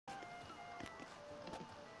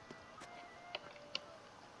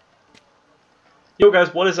Yo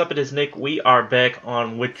guys, what is up? It is Nick. We are back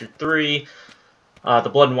on Witcher 3,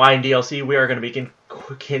 the Blood and Wine DLC. We are going to be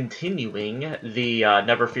continuing the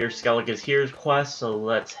Never Fear Skellige is Here quest, so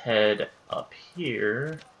let's head up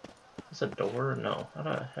here. Is a door? No. How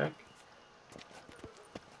the heck?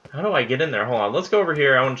 How do I get in there? Hold on, let's go over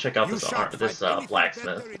here. I want to check out this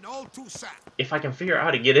blacksmith. If I can figure out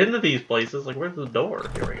how to get into these places, like where's the door?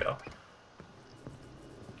 Here we go.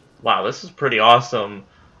 Wow, this is pretty awesome.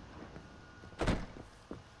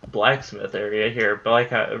 Blacksmith area here,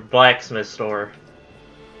 blacksmith store.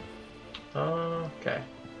 Okay.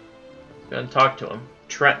 Gonna talk to him.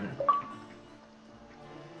 Trenton.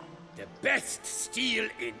 The best steel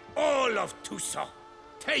in all of Tucson.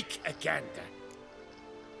 Take a gander.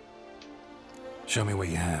 Show me what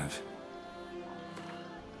you have.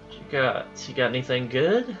 You got anything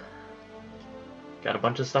good? Got a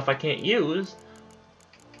bunch of stuff I can't use.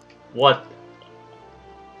 What?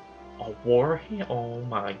 A warhammer? Oh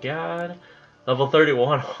my god. Level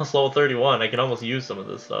 31, almost level 31. I can almost use some of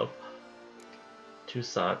this stuff.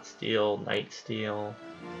 Tucson steel, night steel.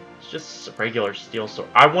 It's just regular steel sword.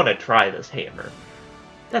 I want to try this hammer.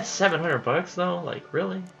 That's 700 bucks though? Like,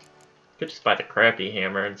 really? Could just buy the crappy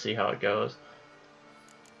hammer and see how it goes.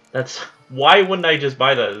 Why wouldn't I just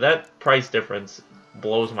buy that price difference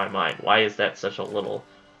blows my mind. Why is that such a little?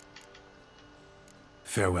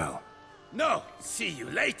 Farewell. No, see you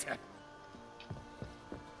later.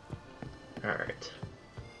 Alright.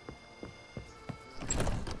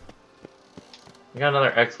 We got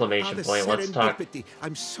another exclamation point. Let's talk.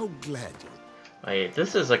 I'm so glad. Wait,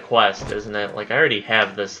 this is a quest, isn't it? Like, I already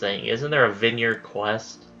have this thing. Isn't there a vineyard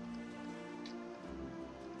quest?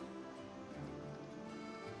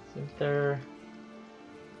 Isn't there?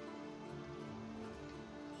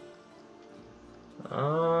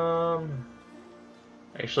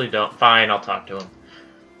 Actually don't. Fine, I'll talk to him.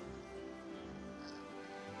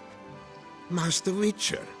 Master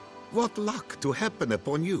Witcher, what luck to happen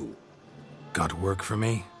upon you. Got work for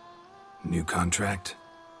me? New contract?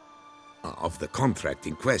 Of the contract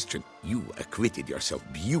in question, you acquitted yourself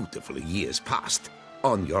beautifully years past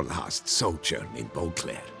on your last sojourn in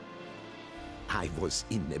Beauclair. I was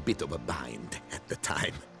in a bit of a bind at the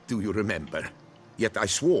time, do you remember? Yet I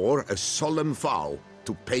swore a solemn vow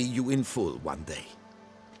to pay you in full one day.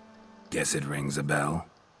 Guess it rings a bell.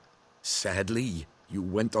 Sadly, you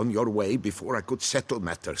went on your way before I could settle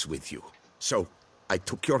matters with you. So, I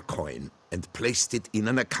took your coin and placed it in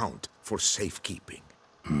an account for safekeeping.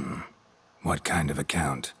 What kind of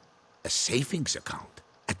account? A savings account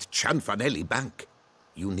at Cianfanelli Bank.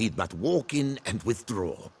 You need but walk in and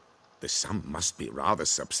withdraw. The sum must be rather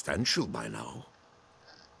substantial by now.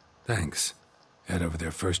 Thanks. Head over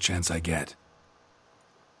there first chance I get.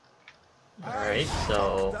 Alright,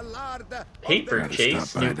 so paper Gotta chase,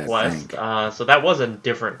 stop by new that quest. bank. So that was a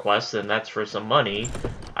different quest, and that's for some money.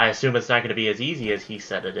 I assume it's not going to be as easy as he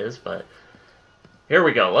said it is, but here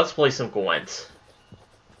we go. Let's play some Gwent.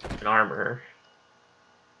 An armor.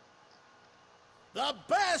 The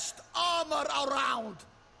best armor around.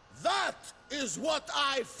 That is what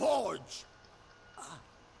I forge.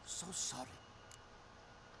 So sorry.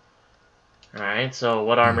 Alright, so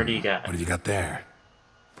what armor do you got? What have you got there?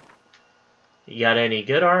 You got any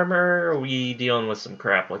good armor, or are we dealing with some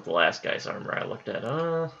crap like the last guy's armor I looked at?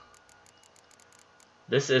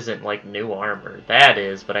 This isn't like new armor. That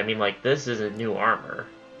is, but I mean like this isn't new armor.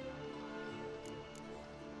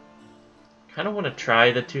 Kind of want to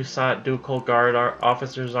try the Tucson Ducal Guard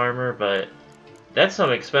officer's armor, but that's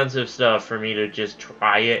some expensive stuff for me to just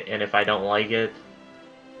try it, and if I don't like it,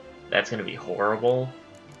 that's going to be horrible.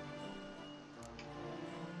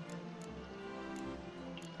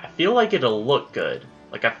 I feel like it'll look good.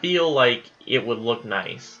 Like, I feel like it would look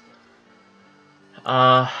nice.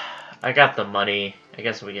 I got the money. I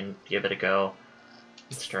guess we can give it a go.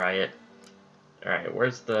 Let's try it. Alright,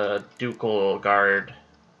 where's the Ducal Guard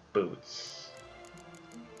boots?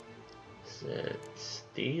 Is it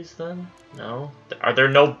these, then? No? Are there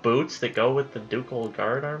no boots that go with the Ducal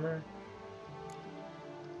Guard armor?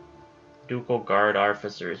 Ducal Guard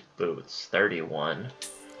Officer's boots. 31.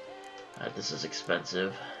 This is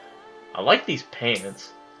expensive. I like these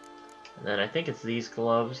pants. And then I think it's these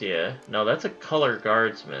gloves. Yeah. No, that's a color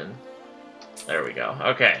guardsman. There we go.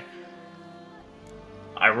 Okay.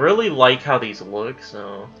 I really like how these look,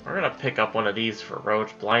 so we're gonna pick up one of these for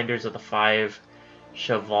Roach. Blinders of the 5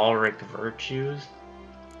 chivalric virtues.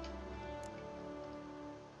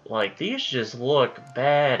 Like, these just look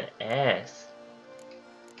badass.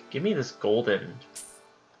 Give me this golden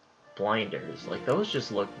blinders. Like, those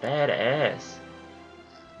just look badass.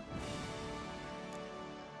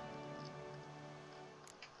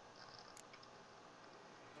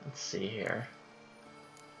 Let's see here.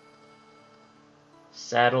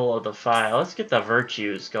 Saddle of the File. Let's get the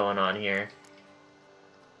virtues going on here.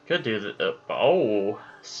 Could do the... oh!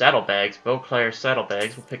 Saddlebags. Beauclair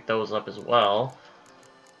saddlebags. We'll pick those up as well.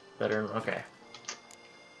 Better... okay.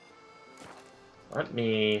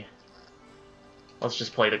 Let's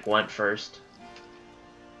just play the Gwent first.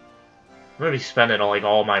 I'm gonna be spending like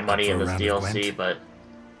all my money in this DLC, but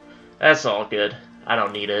that's all good. I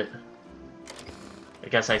don't need it. I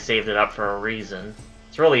guess I saved it up for a reason.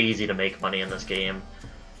 It's really easy to make money in this game,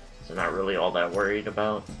 so I'm not really all that worried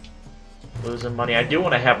about losing money. I do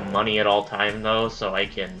want to have money at all time though, so I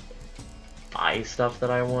can buy stuff that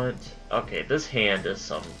I want. Okay, this hand is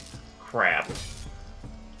some crap.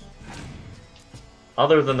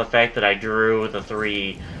 Other than the fact that I drew the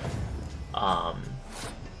 3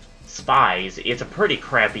 spies, it's a pretty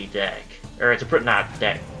crappy deck. Or it's a not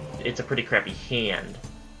deck, it's a pretty crappy hand.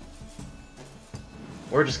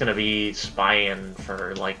 We're just gonna be spying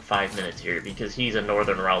for like 5 minutes here because he's a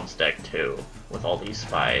Northern Realms deck too, with all these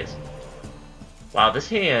spies. Wow, this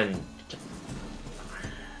hand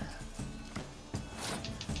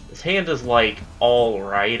is like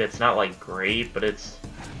alright. It's not like great, but it's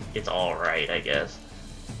alright, I guess.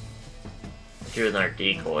 Drew our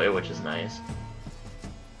decoy, which is nice.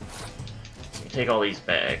 Take all these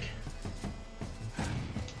back.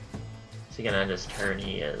 Is he gonna end his turn?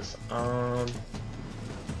 He is.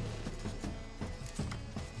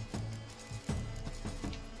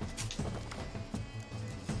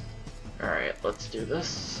 Alright, let's do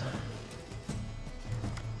this.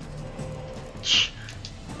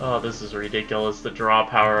 Oh, this is ridiculous, the draw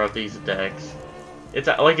power of these decks. It's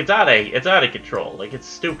out of control. Like, it's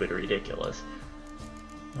stupid ridiculous.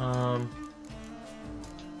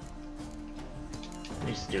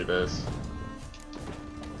 Let's do this.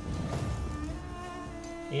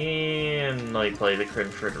 And let me play the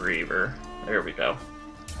Crinford Reaver. There we go.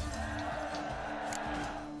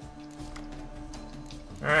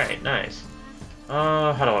 Alright, nice.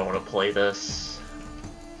 How do I want to play this?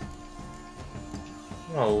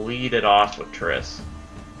 I'm gonna lead it off with Triss.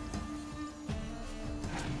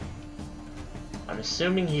 I'm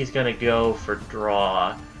assuming he's gonna go for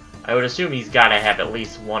draw. I would assume he's gotta have at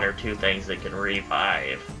least 1 or 2 things that can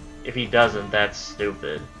revive. If he doesn't, that's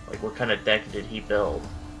stupid. Like, what kind of deck did he build?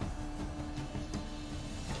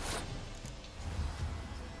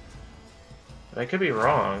 But I could be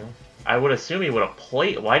wrong. I would assume he would have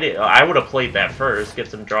played... I would have played that first, get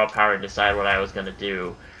some draw power, and decide what I was gonna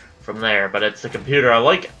do from there. But it's the computer.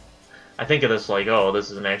 I think of this like, oh,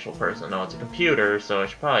 this is an actual person. No, it's a computer, so I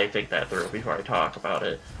should probably think that through before I talk about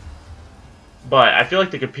it. But I feel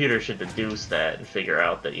like the computer should deduce that and figure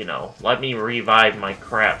out that, you know, let me revive my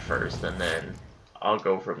crap first, and then I'll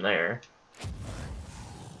go from there.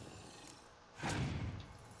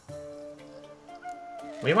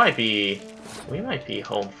 We might be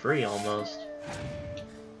home free almost.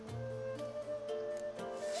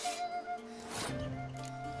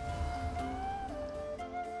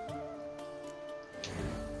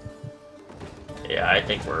 Yeah, I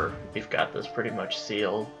think we've got this pretty much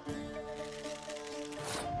sealed.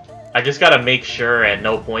 I just gotta make sure at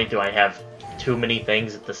no point do I have too many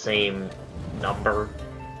things at the same number.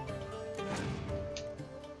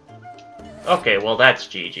 Okay, well that's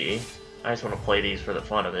GG. I just want to play these for the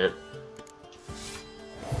fun of it.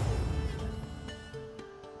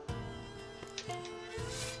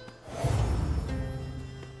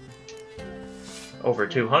 Over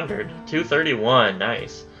 200. 231,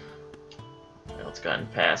 nice. Now let's go ahead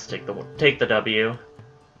and pass. Take the W.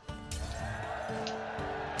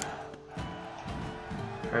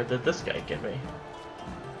 Or did this guy give me?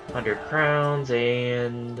 100 crowns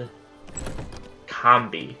and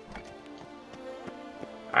combi.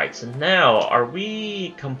 Alright, so now, are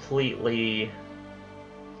we completely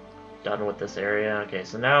done with this area? Okay,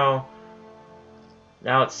 so now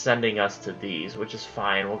it's sending us to these, which is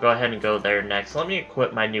fine. We'll go ahead and go there next. Let me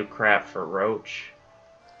equip my new crap for Roach.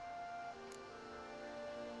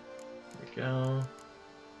 There we go.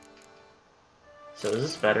 So is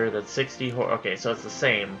this better? That's 60 okay, so it's the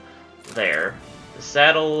same there. The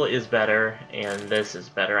saddle is better, and this is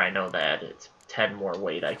better. I know that. It's 10 more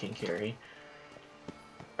weight I can carry.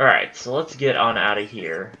 Alright, so let's get on out of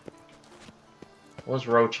here. What does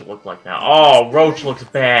Roach look like now? Oh, Roach looks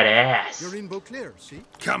badass. You're in Beauclair, see?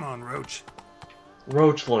 Come on, Roach.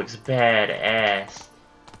 Roach looks badass.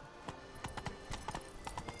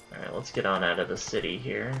 Alright, let's get on out of the city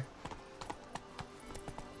here.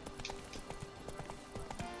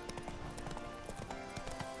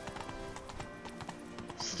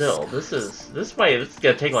 Still, this is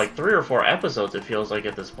gonna take like 3 or 4 episodes, it feels like,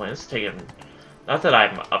 at this point. It's taking Not that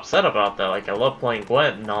I'm upset about that, like, I love playing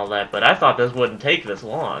Gwent and all that, but I thought this wouldn't take this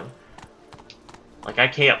long. Like, I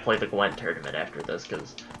can't play the Gwent tournament after this,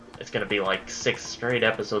 because it's gonna be like 6 straight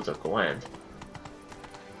episodes of Gwent.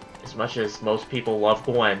 As much as most people love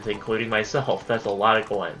Gwent, including myself, that's a lot of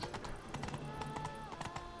Gwent.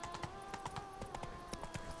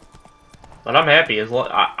 But I'm happy,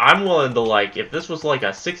 I'm willing to, like, if this was like a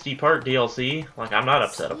 60-part DLC, like, I'm not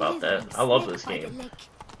upset about that. I love this game.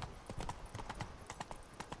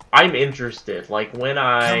 I'm interested, like, when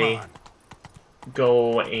I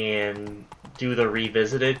go and do the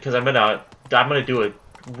Revisited, because I'm gonna do a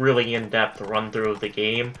really in-depth run-through of the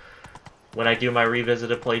game when I do my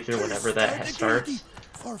Revisited playthrough, whenever that starts.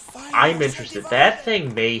 I'm interested. That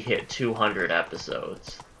thing may hit 200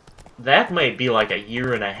 episodes. That might be like a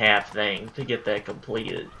 1.5-year thing to get that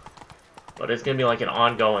completed. But it's gonna be like an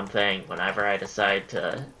ongoing thing whenever I decide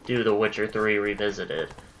to do The Witcher 3 Revisited.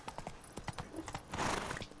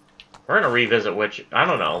 We're gonna revisit Witcher. I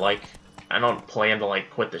don't know, like, I don't plan to, like,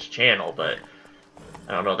 quit this channel, but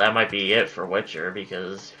I don't know, that might be it for Witcher,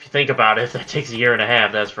 because if you think about it, that takes a 1.5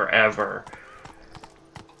 years, that's forever.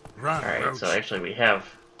 Alright, so actually we have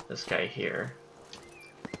this guy here.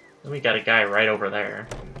 And we got a guy right over there.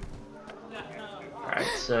 Alright,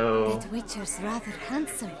 so That Witcher's rather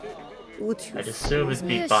handsome. I'd assume it'd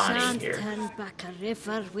be Bonnie here. Turn back a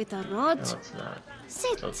river with a rod. No, it's not.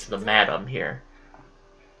 Sit. So it's the madam here.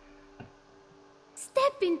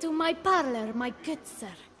 Step into my parlor, my good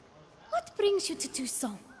sir. What brings you to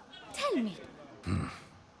Toussaint? Tell me.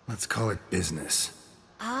 Let's call it business.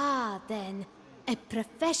 Ah, then. A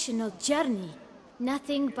professional journey.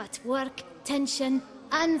 Nothing but work, tension,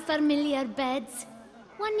 unfamiliar beds.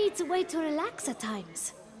 One needs a way to relax at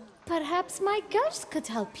times. Perhaps my girls could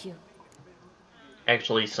help you.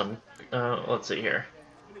 Actually, let's see here.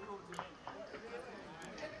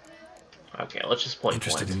 Okay, let's just point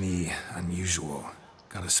Interested blank. in the unusual.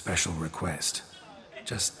 Got a special request.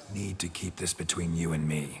 Just need to keep this between you and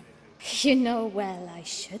me. You know well I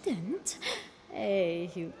shouldn't.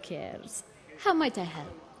 Hey, who cares? How might I help?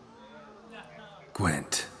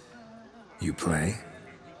 Gwent. You play?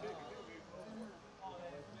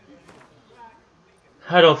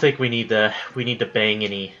 I don't think we need to bang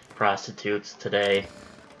any prostitutes today.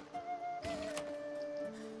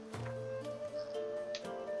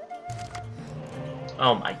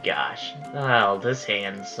 Oh my gosh. Oh, this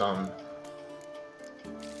hand's some...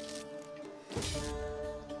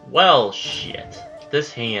 Well, shit.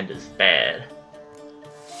 This hand is bad.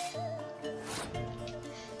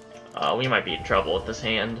 We might be in trouble with this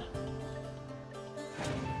hand.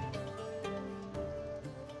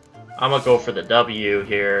 I'm gonna go for the W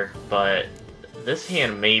here, but this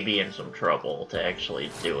hand may be in some trouble to actually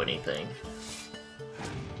do anything.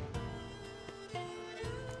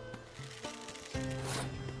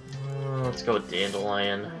 Let's go with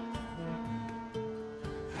Dandelion.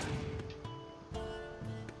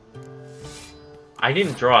 I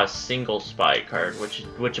didn't draw a single spy card,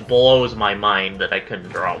 which blows my mind that I couldn't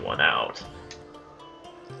draw one out.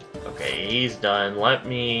 Okay, he's done. Let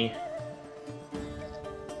me...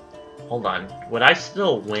 Hold on. Would I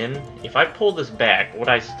still win? If I pull this back, would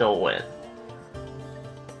I still win?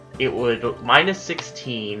 It would... minus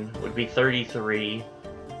 16 would be 33.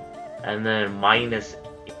 And then minus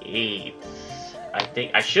 8. I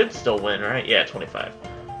think I should still win, right? Yeah, 25.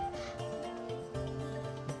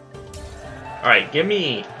 Alright, give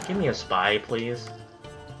me a spy, please.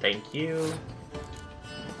 Thank you.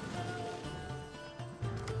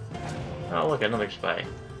 Oh, look, another spy.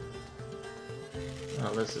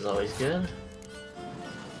 Oh, this is always good.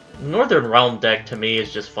 Northern Realm deck, to me,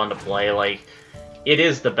 is just fun to play. Like, it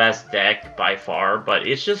is the best deck by far, but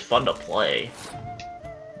it's just fun to play.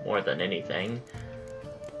 More than anything.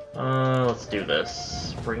 Let's do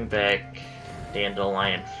this. Bring back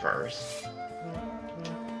Dandelion first.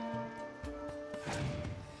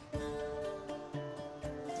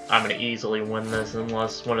 I'm gonna easily win this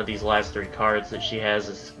unless one of these last 3 cards that she has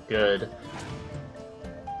is good.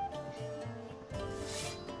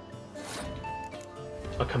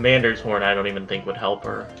 A Commander's Horn I don't even think would help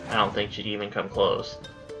her. I don't think she'd even come close.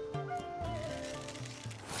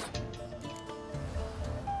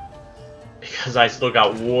 Because I still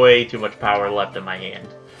got way too much power left in my hand.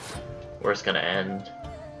 Where it's gonna end.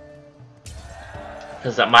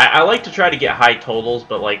 Because I like to try to get high totals,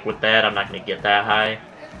 but like with that I'm not gonna get that high.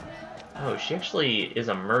 Oh, she actually is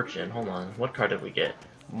a merchant. Hold on. What card did we get?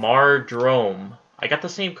 Mardrome. I got the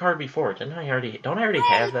same card before. Don't I already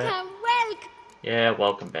have that? Welcome! Yeah,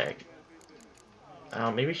 welcome back.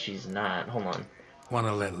 Oh, maybe she's not. Hold on.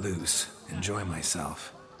 Wanna let loose. Enjoy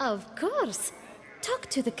myself. Of course. Talk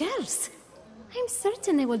to the girls. I'm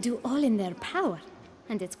certain they will do all in their power.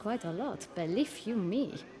 And it's quite a lot, believe you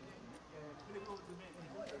me.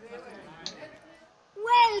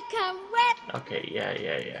 Welcome, Okay,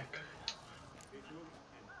 yeah.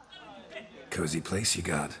 Cozy place you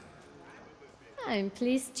got. I'm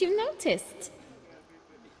pleased you noticed.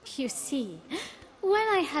 You see, when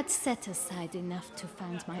I had set aside enough to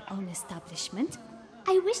found my own establishment,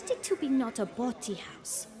 I wished it to be not a bawdy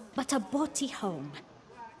house, but a bawdy home.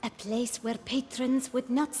 A place where patrons would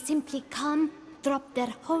not simply come, drop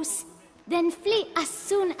their hose, then flee as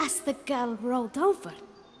soon as the girl rolled over.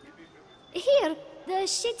 Here, the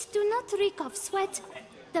sheets do not reek of sweat,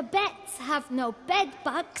 the beds have no bed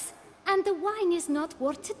bugs, and the wine is not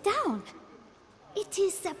watered down. It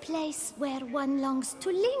is a place where one longs to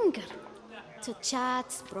linger, to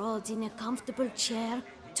chat sprawled in a comfortable chair,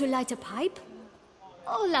 to light a pipe.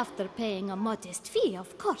 All after paying a modest fee,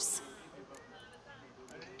 of course.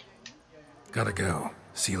 Gotta go.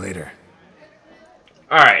 See you later.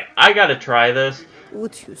 Alright, I gotta try this.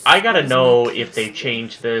 I gotta know if they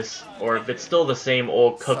changed this, or if it's still the same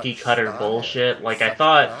old cookie cutter bullshit. Like, I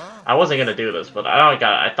thought, I wasn't gonna do this, but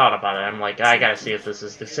I thought about it. I'm like, I gotta see if this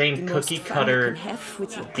is the same cookie cutter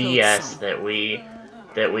BS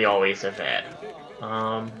that we always have had.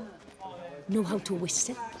 Know how to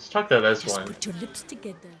whistle? Let's talk to this Just one. put your lips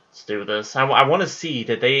together. Let's do this. I want to see,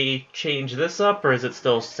 did they change this up, or is it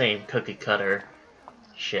still same cookie cutter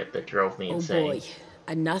shit that drove me insane? Oh boy,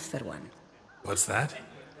 another one. What's that?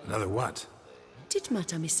 Another what? Did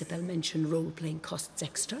Madame Isabel mention role-playing costs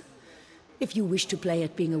extra? If you wish to play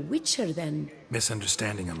at being a witcher, then...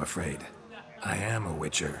 Misunderstanding, I'm afraid. I am a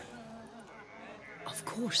witcher. Of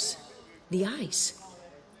course. The eyes.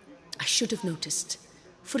 I should have noticed.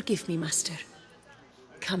 Forgive me, master.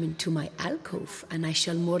 Come into my alcove, and I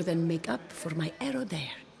shall more than make up for my error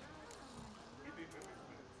there.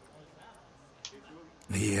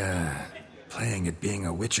 The, playing at being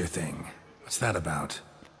a witcher thing. What's that about?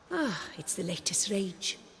 Ah, it's the latest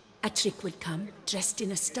rage. A trick will come, dressed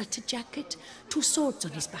in a studded jacket, 2 swords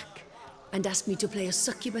on his back, and ask me to play a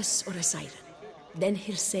succubus or a siren. Then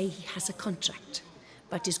he'll say he has a contract,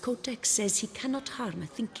 but his codex says he cannot harm a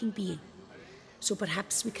thinking being. So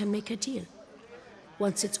perhaps we can make a deal.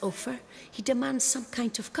 Once it's over, he demands some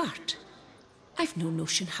kind of card. I've no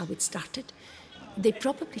notion how it started. They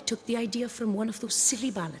probably took the idea from one of those silly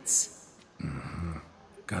ballads. Mm-hmm.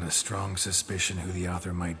 Got a strong suspicion who the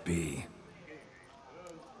author might be.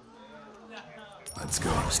 Let's go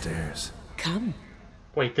upstairs. Come.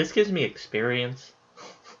 Wait, this gives me experience?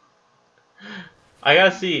 I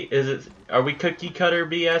gotta see, are we cookie cutter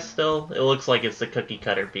BS still? It looks like it's the cookie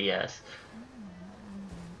cutter BS.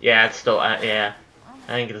 Yeah, it's still, yeah.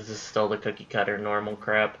 I think this is still the cookie cutter normal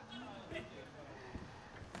crap.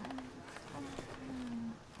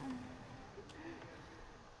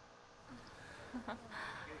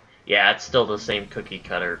 Yeah, it's still the same cookie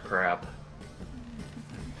cutter crap.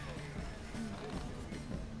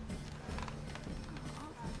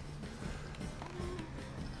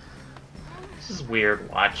 This is weird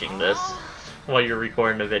watching this while you're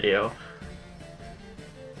recording a video.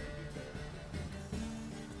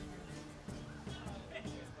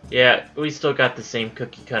 Yeah, we still got the same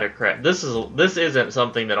cookie cutter crap. This isn't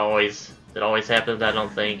something that always happens, I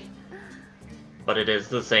don't think. But it is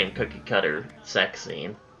the same cookie cutter sex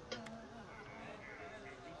scene.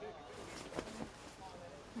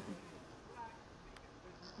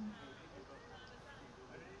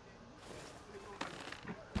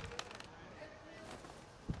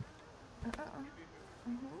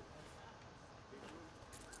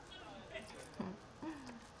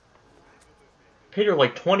 Paid her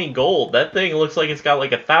like 20 gold. That thing looks like it's got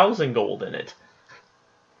like 1,000 gold in it.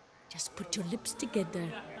 Just put your lips together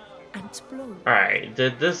and blow. Alright,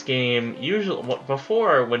 did this game usually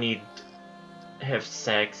before when you'd have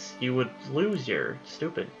sex, you would lose your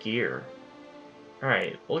stupid gear.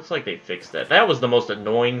 Alright, looks like they fixed that. That was the most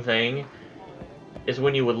annoying thing, is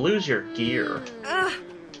when you would lose your gear.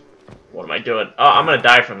 What am I doing? Oh, I'm gonna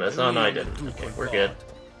die from this. Oh no, I didn't. Okay, we're good.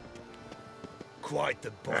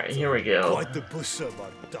 Alright, here we go. What do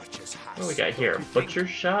we got here? Butcher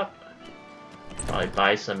shop? Probably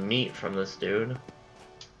buy some meat from this dude.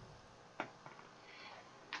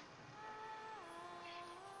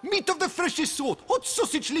 Meat of the freshest sort, hot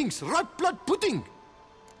sausage links, rat blood pudding.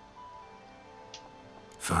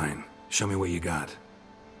 Fine. Show me what you got.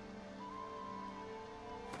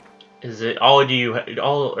 Is it all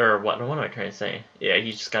or what am I trying to say? Yeah,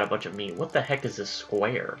 you just got a bunch of meat. What the heck is this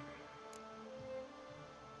square?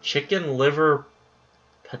 Chicken liver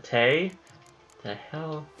pate? The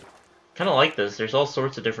hell? Kinda like this. There's all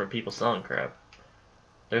sorts of different people selling crap.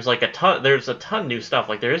 There's like a ton. There's a ton new stuff.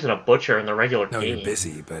 Like there isn't a butcher in the regular No, game. you're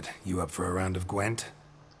busy, but you up for a round of Gwent?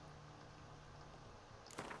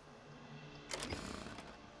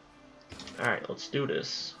 All right, let's do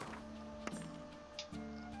this.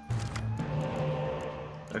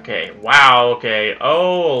 Okay. Wow. Okay.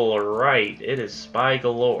 Oh, right. It is spy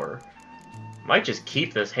galore. Might just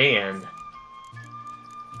keep this hand.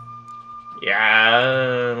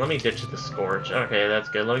 Yeah. Let me ditch the Scorch. Okay, that's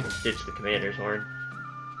good. Let me ditch the Commander's Horn.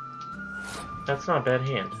 That's not a bad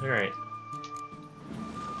hand. Alright.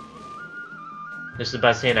 This is the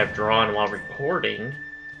best hand I've drawn while recording.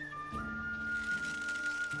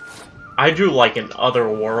 I drew like an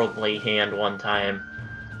otherworldly hand one time.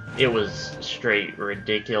 It was straight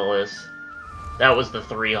ridiculous. That was the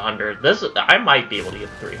 300. This I might be able to get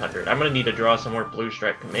the 300. I'm gonna need to draw some more blue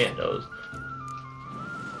stripe commandos.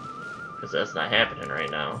 Because that's not happening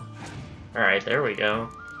right now. Alright, there we go.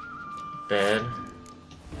 Bed.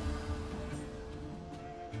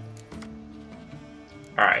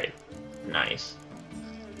 Alright, nice.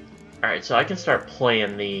 Alright, so I can start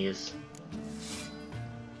playing these.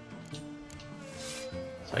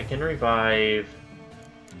 So I can revive.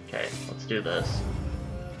 Okay, let's do this.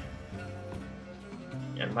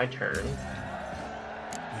 End my turn.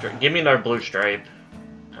 Give me another blue stripe.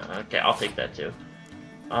 Okay, I'll take that too.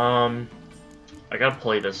 I gotta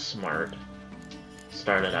play this smart.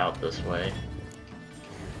 Start it out this way.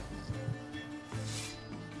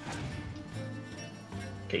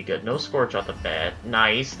 Okay, good. No Scorch off the bat.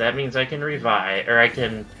 Nice. That means I can revive, or I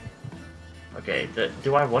can... Okay,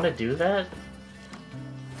 do I want to do that?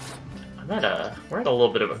 We're at a little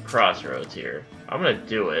bit of a crossroads here. I'm gonna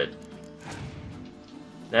do it.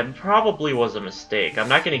 That probably was a mistake. I'm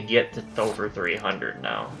not gonna get to over 300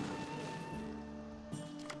 now.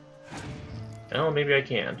 Oh, maybe I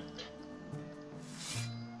can.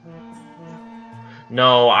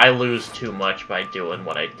 No, I lose too much by doing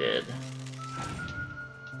what I did.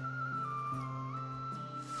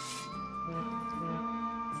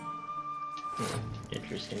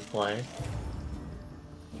 Interesting play.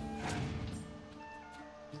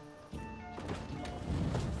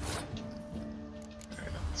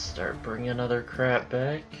 Alright, let's start bringing other crap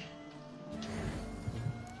back.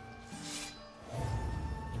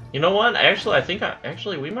 You know what? Actually, I think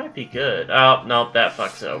we might be good. Oh, no, that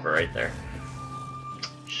fucks it over right there.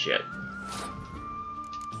 Shit.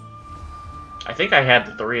 I think I had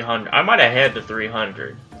the 300. I might have had the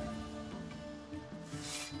 300.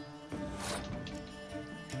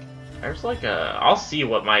 There's like a... I'll see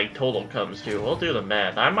what my total comes to. We'll do the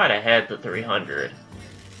math. I might have had the 300.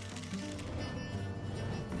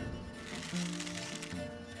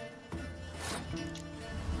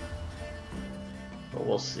 But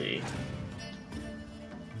we'll see.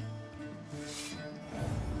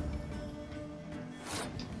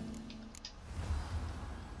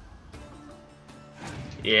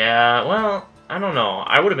 Yeah, well, I don't know.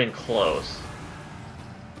 I would have been close.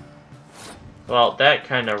 Well, that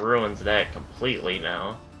kind of ruins that completely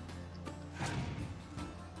now.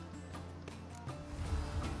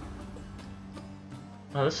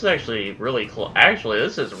 Oh, this is actually really close. Actually,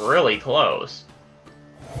 this is really close.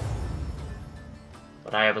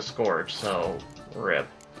 But I have a Scorch, so rip.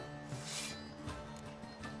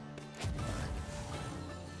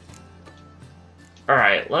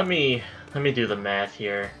 Alright, let me do the math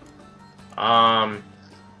here.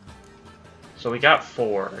 So we got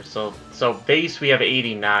 4. So base we have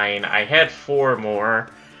 89. I had 4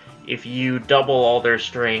 more. If you double all their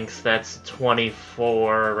strengths, that's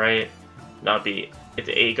 24, right? No,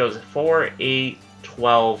 it goes 4, 8,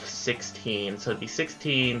 12, 16. So it'd be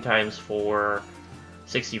 16 times 4,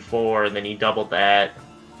 64, and then you double that.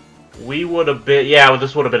 We would have been, yeah,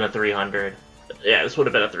 this would have been a 300. Yeah, this would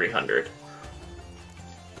have been a 300.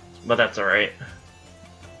 But that's alright.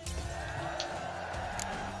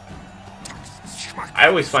 I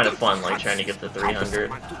always find it fun, like, trying to get the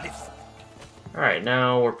 300. Alright,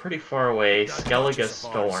 now we're pretty far away. Skellige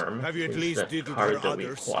Storm is the card that we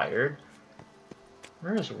acquired.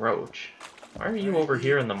 Where is Roach? Why are you over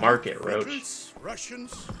here in the market, Roach?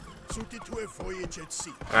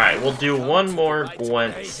 Alright, we'll do one more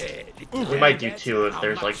Gwent. We might do 2 if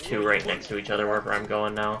there's like 2 right next to each other wherever I'm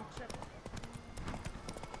going now.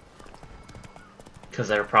 Because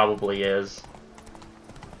there probably is.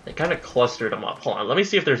 They kind of clustered them up. Hold on, let me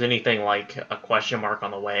see if there's anything like a question mark on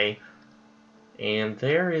the way. And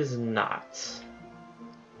there is not.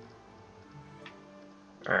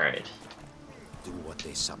 Alright. Do what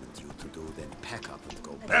they summoned you to do, then pack up and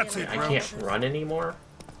go back. That's it, I can't run anymore?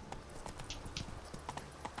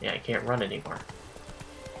 Yeah, I can't run anymore.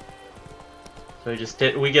 So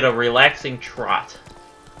we get a relaxing trot.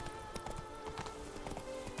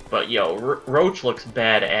 But yo, Roach looks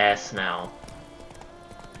badass now.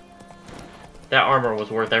 That armor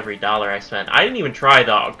was worth every dollar I spent. I didn't even try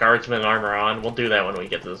the guardsman armor on. We'll do that when we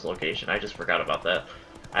get to this location. I just forgot about that.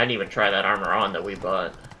 I didn't even try that armor on that we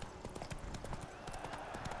bought.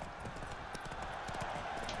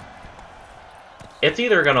 It's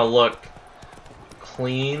either gonna look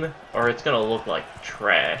clean or it's gonna look like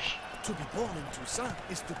trash. To be born in Toussaint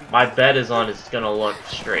is to be My bet is on it's gonna look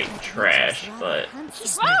straight trash, but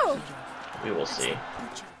Whoa! we will see.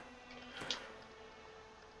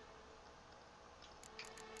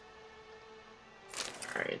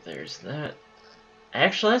 Alright, there's that.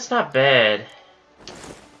 Actually, that's not bad.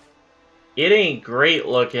 It ain't great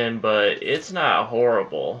looking, but it's not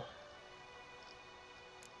horrible.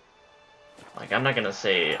 Like, I'm not gonna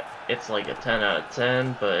say it's like a 10 out of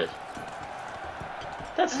 10, but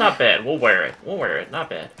that's not bad. We'll wear it. We'll wear it. Not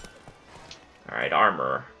bad. Alright,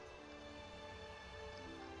 armor.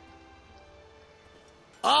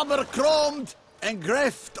 armor chromed,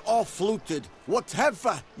 engraved or fluted,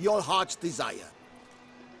 whatever your heart's desire.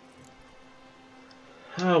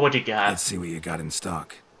 Oh, what you got? Let's see what you got in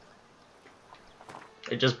stock.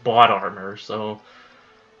 I just bought armor, so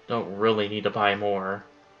don't really need to buy more.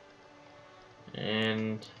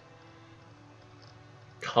 And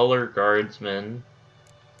color guardsman.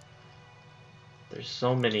 There's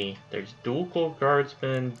so many. There's dual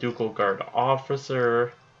guardsman, dual guard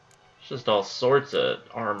officer. It's just all sorts of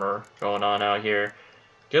armor going on out here.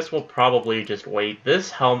 Guess we'll probably just wait.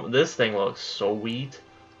 This thing looks sweet.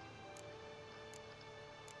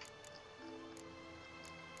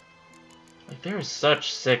 Like, there's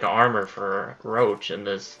such sick armor for Roach in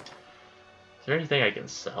this. Is there anything I can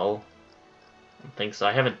sell? I don't think so.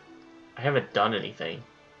 I haven't done anything.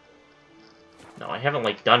 No, I haven't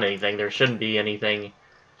like done anything. There shouldn't be anything.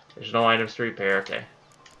 There's no items to repair. Okay.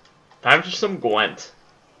 Time for some Gwent.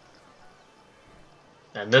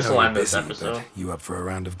 And this will end this episode. You up for a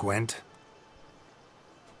round of Gwent?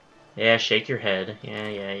 Yeah, shake your head.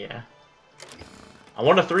 Yeah. I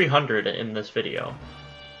want a 300 in this video.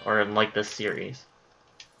 Or in, like, this series.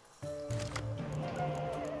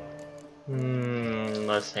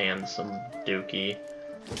 This hand's some dookie.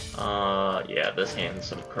 Yeah, this hand's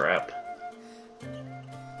some crap.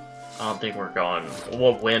 I don't think we're going...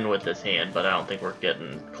 We'll win with this hand, but I don't think we're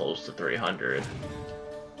getting close to 300.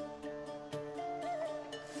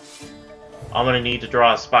 I'm gonna need to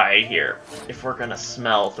draw a spy here if we're gonna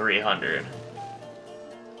smell 300.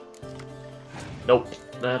 Nope.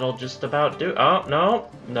 That'll just about do. Oh,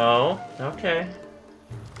 no. Okay.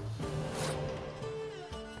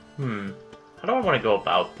 How do I want to go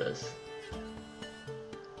about this?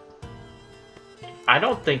 I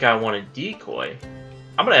don't think I want a decoy.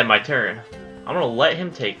 I'm gonna end my turn. I'm gonna let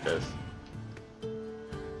him take this.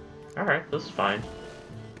 Alright, this is fine.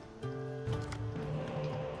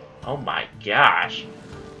 Oh my gosh.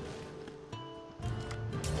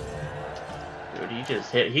 Dude, he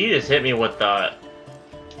just hit me with the...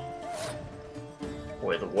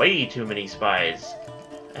 with way too many spies.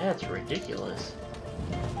 That's ridiculous.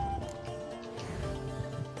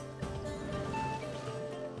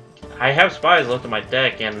 I have spies left in my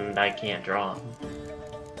deck and I can't draw them.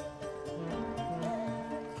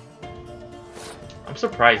 I'm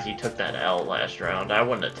surprised he took that L last round. I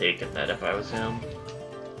wouldn't have taken that if I was him.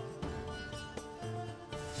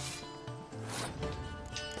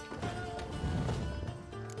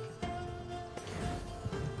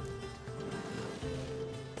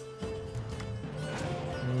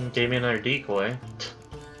 Gave me another decoy.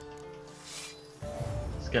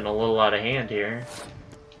 It's getting a little out of hand here.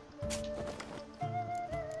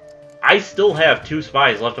 I still have 2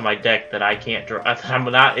 spies left in my deck that I can't draw. I'm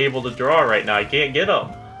not able to draw right now. I can't get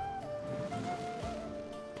them.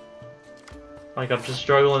 Like, I'm just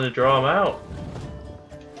struggling to draw them out.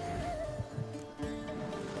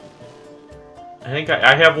 I think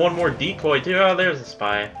I have one more decoy too. Oh, there's a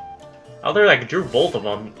spy. Oh, there, I drew both of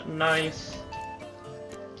them. Nice.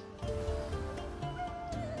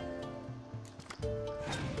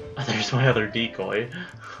 There's my other decoy.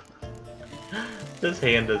 This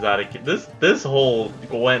hand is out of this whole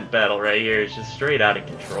Gwent battle right here is just straight out of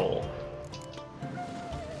control.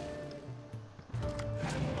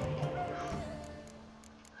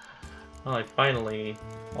 Well, like finally,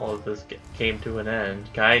 all of this came to an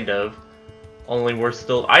end, kind of. Only we're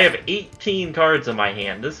still. I have 18 cards in my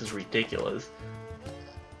hand. This is ridiculous.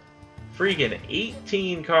 Freaking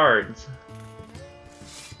 18 cards.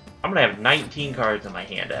 I'm gonna have 19 cards in my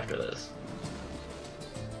hand after this.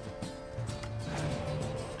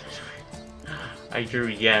 I drew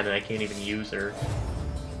Yen and I can't even use her.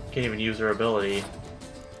 Can't even use her ability.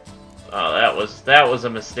 Oh, that was a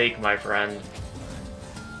mistake, my friend.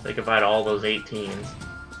 Say goodbye to all those 18s.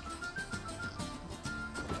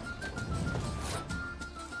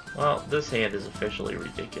 Well, this hand is officially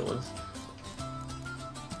ridiculous.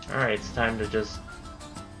 Alright, it's time to just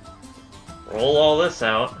roll all this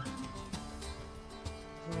out.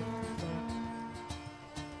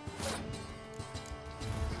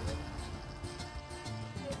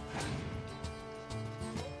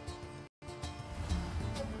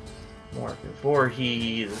 More before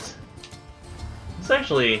he's...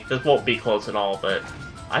 This won't be close at all, but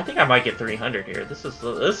I think I might get 300 here. This is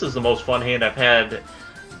the most fun hand I've had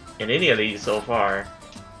in any of these so far.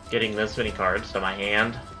 Getting this many cards to my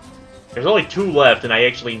hand. There's only 2 left, and I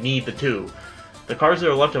actually need the 2. The cards that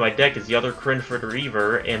are left in my deck is the other Crinford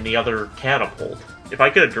Reaver and the other Catapult. If I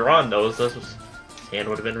could have drawn those, this hand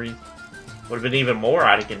would have been even more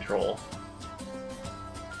out of control.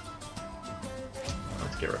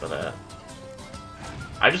 Let's get rid of that.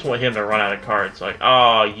 I just want him to run out of cards. Like,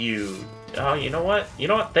 oh, you know what? You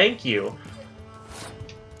know what? Thank you.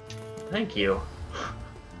 Thank you.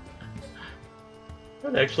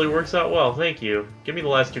 That actually works out well. Thank you. Give me the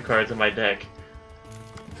last 2 cards in my deck.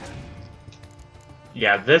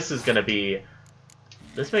 Yeah, this may be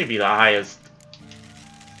the highest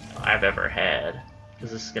I've ever had.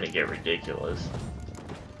 Because this is gonna get ridiculous.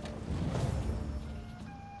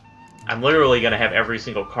 I'm literally going to have every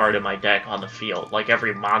single card in my deck on the field. Like,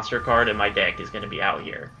 every monster card in my deck is going to be out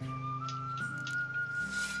here.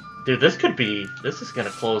 Dude, this is going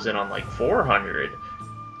to close in on like 400.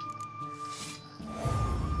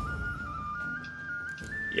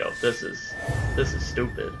 Yo, this is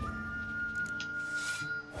stupid.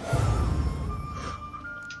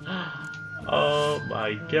 Oh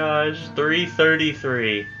my gosh,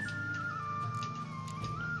 333.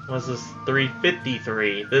 What's this?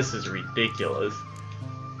 353. This is ridiculous.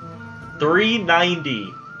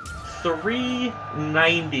 390.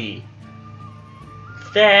 390.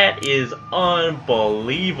 That is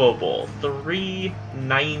unbelievable.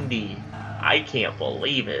 390. I can't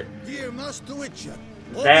believe it.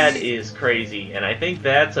 That is crazy, and I think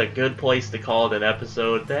that's a good place to call it an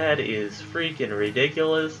episode. That is freaking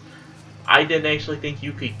ridiculous. I didn't actually think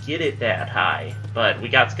you could get it that high, but we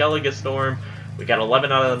got Skellige Storm. We got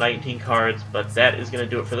 11 out of the 19 cards, but that is going to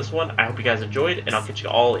do it for this one. I hope you guys enjoyed, and I'll catch you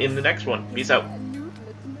all in the next one. Peace out.